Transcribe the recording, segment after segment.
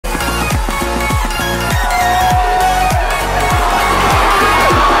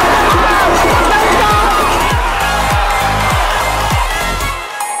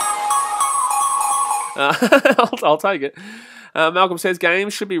I'll take it. Malcolm says,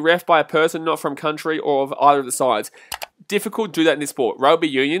 games should be ref by a person not from country or of either of the sides. Difficult to do that in this sport. Rugby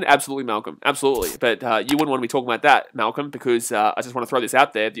union, absolutely, Malcolm. Absolutely. But you wouldn't want to be talking about that, Malcolm, because I just want to throw this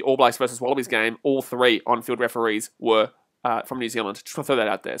out there. The All Blacks versus Wallabies game, all three on-field referees were from New Zealand. Just want to throw that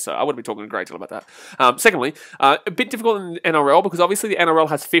out there. So I wouldn't be talking a great deal about that. Secondly, a bit difficult in the NRL because obviously the NRL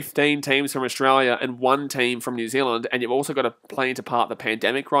has 15 teams from Australia and 1 team from New Zealand, and you've also got to play into part of the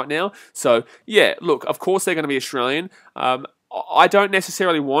pandemic right now. So yeah, look, of course they're going to be Australian. I don't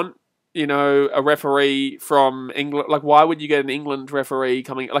necessarily want, you know, a referee from England. Like, why would you get an England referee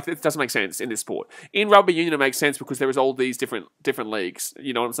coming? Like, it doesn't make sense in this sport. In rugby union, it makes sense because there is all these different leagues.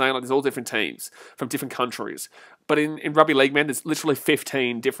 You know what I'm saying? Like, there's all different teams from different countries. But in rugby league, man, there's literally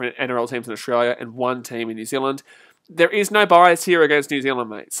 15 different NRL teams in Australia and 1 team in New Zealand. There is no bias here against New Zealand,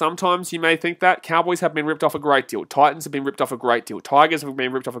 mate. Sometimes you may think that. Cowboys have been ripped off a great deal. Titans have been ripped off a great deal. Tigers have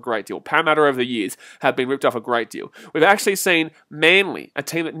been ripped off a great deal. Parramatta over the years have been ripped off a great deal. We've actually seen Manly, a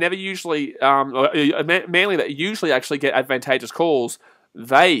team that never usually, Manly that usually actually get advantageous calls,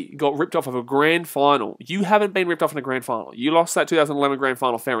 they got ripped off of a grand final. You haven't been ripped off in a grand final. You lost that 2011 grand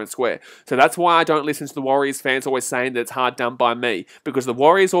final fair and square. So that's why I don't listen to the Warriors fans always saying that it's hard done by me. Because the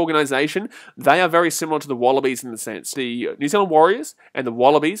Warriors organisation, they are very similar to the Wallabies in the sense. The New Zealand Warriors and the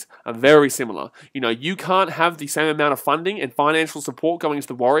Wallabies are very similar. You know, you can't have the same amount of funding and financial support going into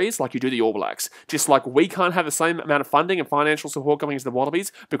the Warriors like you do the All Blacks. Just like we can't have the same amount of funding and financial support going into the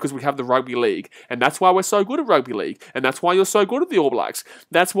Wallabies because we have the Rugby League. And that's why we're so good at Rugby League. And that's why you're so good at the All Blacks.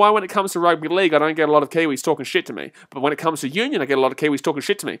 That's why when it comes to rugby league, I don't get a lot of Kiwis talking shit to me. But when it comes to union, I get a lot of Kiwis talking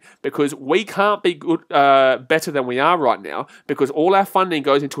shit to me because we can't be good, better than we are right now because all our funding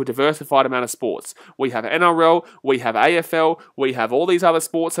goes into a diversified amount of sports. We have NRL, we have AFL, we have all these other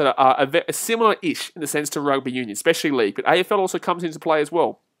sports that are similar-ish in the sense to rugby union, especially league. But AFL also comes into play as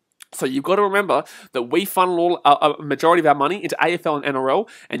well. So you've got to remember that we funnel a majority of our money into AFL and NRL,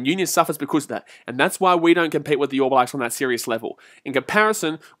 and union suffers because of that. And that's why we don't compete with the All Blacks on that serious level. In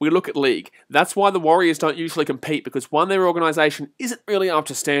comparison, we look at league. That's why the Warriors don't usually compete, because one, their organisation isn't really up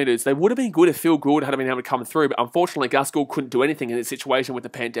to standards. They would have been good if Phil Gould had been able to come through, but unfortunately, Gus Gould couldn't do anything in this situation with the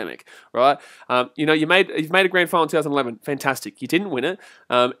pandemic, right? You know, you've made a grand final in 2011. Fantastic. You didn't win it.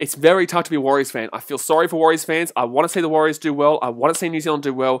 It's very tough to be a Warriors fan. I feel sorry for Warriors fans. I want to see the Warriors do well. I want to see New Zealand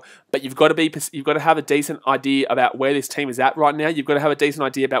do well. But you've got to have a decent idea about where this team is at right now. You've got to have a decent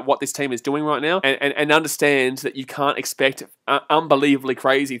idea about what this team is doing right now, and understand that you can't expect unbelievably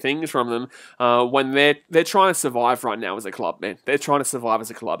crazy things from them when they're trying to survive right now as a club, man. They're trying to survive as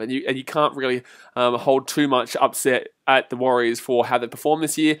a club, and you can't really hold too much upset at the Warriors for how they performed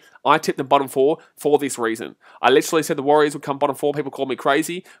this year. I tipped them bottom 4 for this reason. I literally said the Warriors would come bottom 4. People called me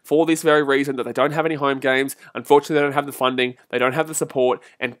crazy for this very reason, that they don't have any home games. Unfortunately, they don't have the funding. They don't have the support.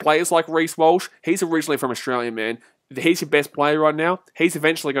 And players like Reece Walsh, he's originally from Australia, man. He's your best player right now. He's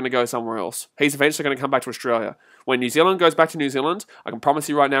eventually going to go somewhere else. He's eventually going to come back to Australia. When New Zealand goes back to New Zealand, I can promise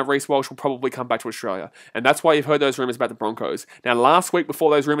you right now, Reece Walsh will probably come back to Australia. And that's why you've heard those rumours about the Broncos. Now, last week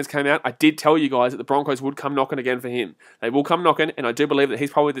before those rumours came out, I did tell you guys that the Broncos would come knocking again for him. They will come knocking, and I do believe that he's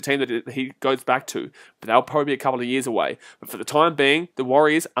probably the team that he goes back to. But that'll probably be a couple of years away. But for the time being, the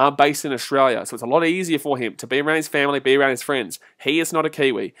Warriors are based in Australia, so it's a lot easier for him to be around his family, be around his friends. He is not a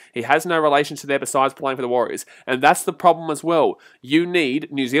Kiwi. He has no relation to there besides playing for the Warriors. And that's the problem as well. You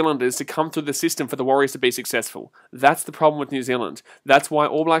need New Zealanders to come through the system for the Warriors to be successful. That's the problem with New Zealand. That's why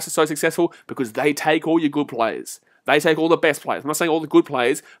All Blacks are so successful, because they take all your good players. They take all the best players. I'm not saying all the good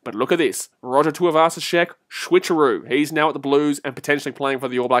players, but look at this. Roger Tuivasa-Sheck, switcheroo. He's now at the Blues and potentially playing for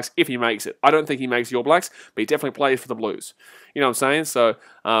the All Blacks if he makes it. I don't think he makes the All Blacks, but he definitely plays for the Blues. You know what I'm saying? So,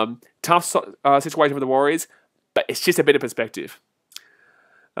 tough situation for the Warriors, but it's just a bit of perspective.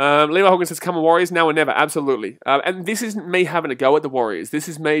 Levi Hogan says, come on Warriors, now or never. Absolutely. And this isn't me having a go at the Warriors. This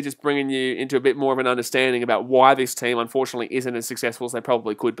is me just bringing you into a bit more of an understanding about why this team, unfortunately, isn't as successful as they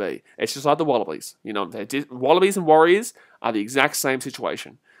probably could be. It's just like the Wallabies. You know, Wallabies and Warriors are the exact same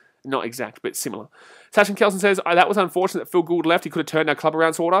situation. Not exact, but similar. Sachin Kelson says, that was unfortunate that Phil Gould left. He could have turned our club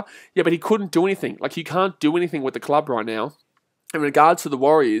around, sort of. Yeah, but he couldn't do anything. Like, you can't do anything with the club right now. In regards to the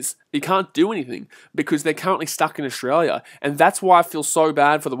Warriors, you can't do anything because they're currently stuck in Australia. And that's why I feel so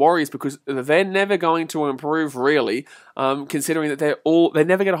bad for the Warriors, because they're never going to improve, really, considering that they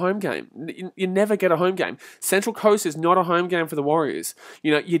never get a home game. You never get a home game. Central Coast is not a home game for the Warriors.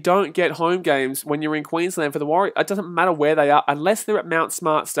 You know, you don't get home games when you're in Queensland for the Warriors. It doesn't matter where they are, unless they're at Mount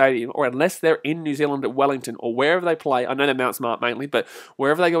Smart Stadium or unless they're in New Zealand at Wellington or wherever they play. I know they're Mount Smart mainly, but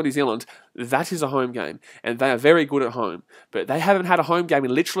wherever they go in New Zealand, that is a home game. And they are very good at home. But they haven't had a home game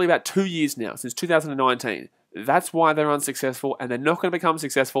in literally about 2 years now, since 2019. That's why they're unsuccessful, and they're not going to become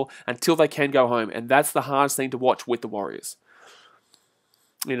successful until they can go home. And that's the hardest thing to watch with the Warriors.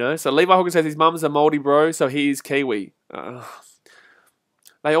 You know, so Levi Hawkins says his mum's a Māori bro, so he's Kiwi.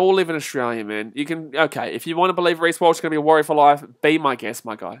 They all live in Australia, man. You can, okay, if you want to believe Reece Walsh is going to be a Warrior for life, be my guest,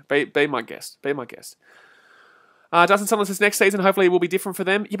 my guy. Be my guest. Be my guest. Dustin Sutherland says next season, hopefully it will be different for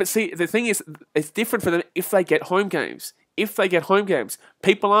them. Yeah, but see, the thing is, it's different for them if they get home games. If they get home games,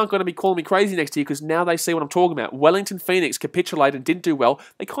 people aren't going to be calling me crazy next year because now they see what I'm talking about. Wellington Phoenix capitulated and didn't do well.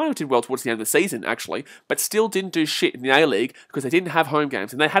 They kind of did well towards the end of the season, actually, but still didn't do shit in the A-League because they didn't have home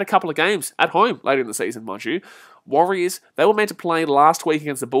games. And they had a couple of games at home later in the season, mind you. Warriors, they were meant to play last week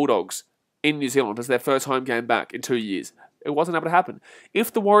against the Bulldogs in New Zealand as their first home game back in 2 years. It wasn't able to happen.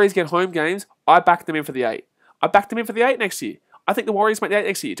 If the Warriors get home games, I back them in for the 8. I backed them in for the 8 next year. I think the Warriors make the 8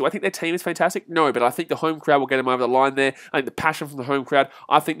 next year. Do I think their team is fantastic? No, but I think the home crowd will get them over the line there. I think the passion from the home crowd.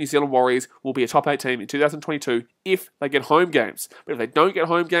 I think New Zealand Warriors will be a top 8 team in 2022 if they get home games. But if they don't get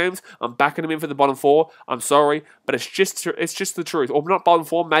home games, I'm backing them in for the bottom 4. I'm sorry, but it's just the truth. Or not bottom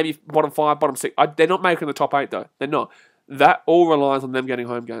 4, maybe bottom 5, bottom 6. They're not making the top 8 though. They're not. That all relies on them getting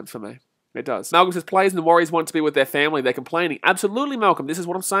home games for me. It does. Malcolm says players and the Warriors want to be with their family. They're complaining. Absolutely, Malcolm. This is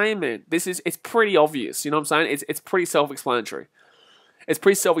what I'm saying, man. It's pretty obvious. You know what I'm saying? It's pretty self-explanatory. It's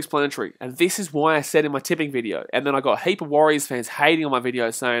pretty self-explanatory. And this is why I said in my tipping video. And then I got a heap of Warriors fans hating on my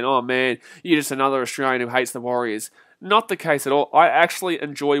video saying, oh man, you're just another Australian who hates the Warriors. Not the case at all. I actually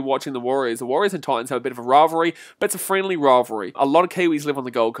enjoy watching the Warriors. The Warriors and Titans have a bit of a rivalry, but it's a friendly rivalry. A lot of Kiwis live on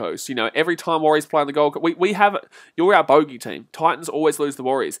the Gold Coast. You know, every time Warriors play on the Gold Coast, you're our bogey team. Titans always lose the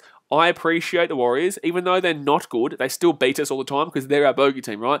Warriors. I appreciate the Warriors. Even though they're not good, they still beat us all the time because they're our bogey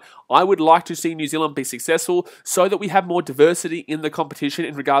team, right? I would like to see New Zealand be successful so that we have more diversity in the competition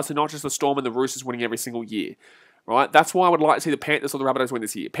in regards to not just the Storm and the Roosters winning every single year. Right? That's why I would like to see the Panthers or the Rabbitohs win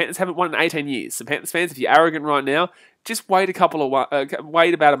this year. Panthers haven't won in 18 years. So Panthers fans, if you're arrogant right now, just wait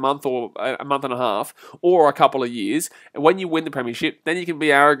wait about a month or a month and a half or a couple of years. And when you win the premiership, then you can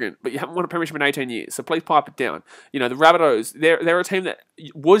be arrogant. But you haven't won a premiership in 18 years, so please pipe it down. You know, the Rabbitohs, they're a team that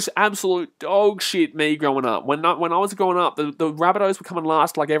was absolute dog shit me growing up. When I was growing up, the Rabbitohs were coming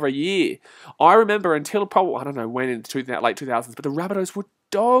last like every year. I remember until probably, I don't know when in the late 2000s, but the Rabbitohs were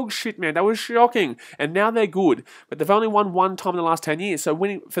dog shit, man. That was shocking. And now they're good. But they've only won one time in the last 10 years. So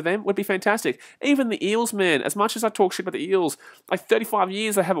winning for them would be fantastic. Even the Eels, man. As much as I talk shit about the Eels, like 35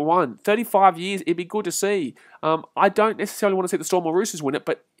 years they haven't won. 35 years, it'd be good to see. I don't necessarily want to see the Storm or Roosters win it,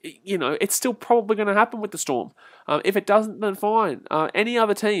 but, you know, it's still probably going to happen with the Storm. If it doesn't, then fine. Any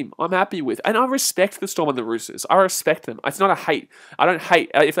other team, I'm happy with. And I respect the Storm and the Roosters. I respect them. It's not a hate. I don't hate.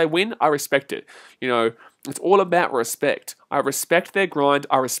 If they win, I respect it. You know, it's all about respect. I respect their grind.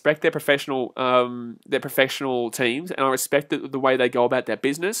 I respect their professional teams, and I respect the way they go about their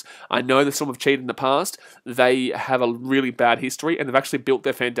business. I know that some have cheated in the past. They have a really bad history, and they've actually built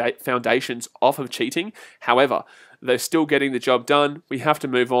their foundations off of cheating. However, they're still getting the job done. We have to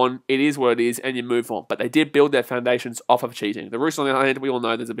move on. It is what it is, and you move on. But they did build their foundations off of cheating. The Roosters, on the other hand, we all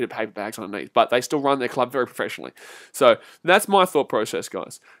know there's a bit of paper bags underneath, but they still run their club very professionally. So that's my thought process,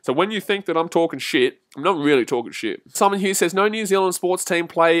 guys. So when you think that I'm talking shit, I'm not really talking shit. Simon Hughes says, no New Zealand sports team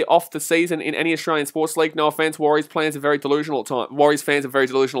play off the season in any Australian sports league. No offense, Warriors fans are very delusional at times. Warriors fans are very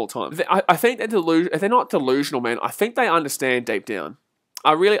delusional at times. I think they're not delusional, man. I think they understand deep down.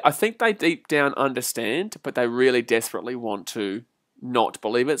 I think they deep down understand, but they really desperately want to not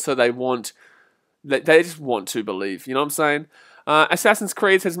believe it. So they just want to believe. You know what I'm saying? Assassin's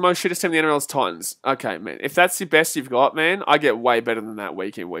Creed says most shittest team in the NRL is Titans. Okay, man. If that's the best you've got, man, I get way better than that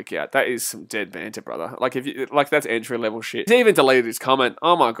week in, week out. That is some dead banter, brother. That's entry level shit. He even deleted his comment.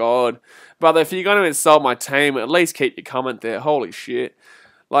 Oh my god, brother. If you're gonna insult my team, at least keep your comment there. Holy shit.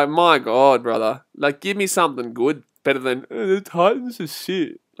 Like, my god, brother. Like, give me something good. Better than, the Titans are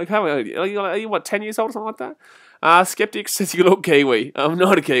shit. Like, how are you, what, 10 years old or something like that? Skeptic says you look Kiwi. I'm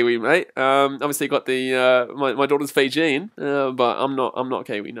not a Kiwi, mate. Obviously got the, my daughter's Fijian, but I'm not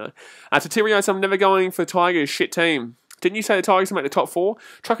Kiwi, no. Tatirio says, I'm never going for the Tigers, shit team. Didn't you say the Tigers will make the top 4?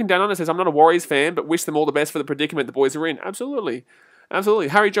 Trucking Down Under says, I'm not a Warriors fan, but wish them all the best for the predicament the boys are in. Absolutely. Absolutely.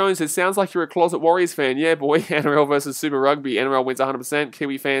 Harry Jones says, sounds like you're a closet Warriors fan. Yeah, boy. NRL versus Super Rugby. NRL wins 100%.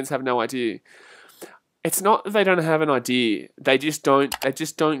 Kiwi fans have no idea. It's not that they don't have an idea. They just don't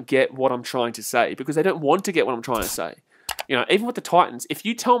get what I'm trying to say because they don't want to get what I'm trying to say. You know, even with the Titans, if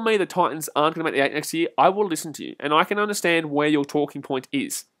you tell me the Titans aren't going to make the 8 next year, I will listen to you. And I can understand where your talking point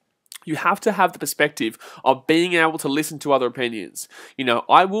is. You have to have the perspective of being able to listen to other opinions. You know,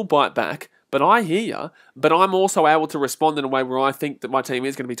 I will bite back, But I hear you. But I'm also able to respond in a way where I think that my team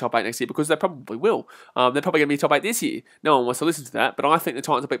is going to be top 8 next year, because they probably will. They're probably going to be top 8 this year. No one wants to listen to that, but I think the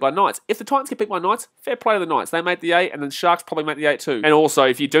Titans will beat by Knights. If the Titans get beat by Knights, fair play to the Knights. They make the 8, and then Sharks probably make the 8 too. And also,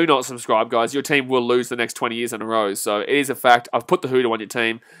 if you do not subscribe, guys, your team will lose the next 20 years in a row. So it is a fact. I've put the hoodoo on your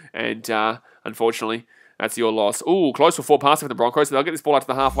team, and unfortunately, that's your loss. Ooh, close for 4 passes for the Broncos, so they'll get this ball out to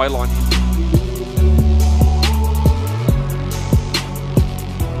the halfway line.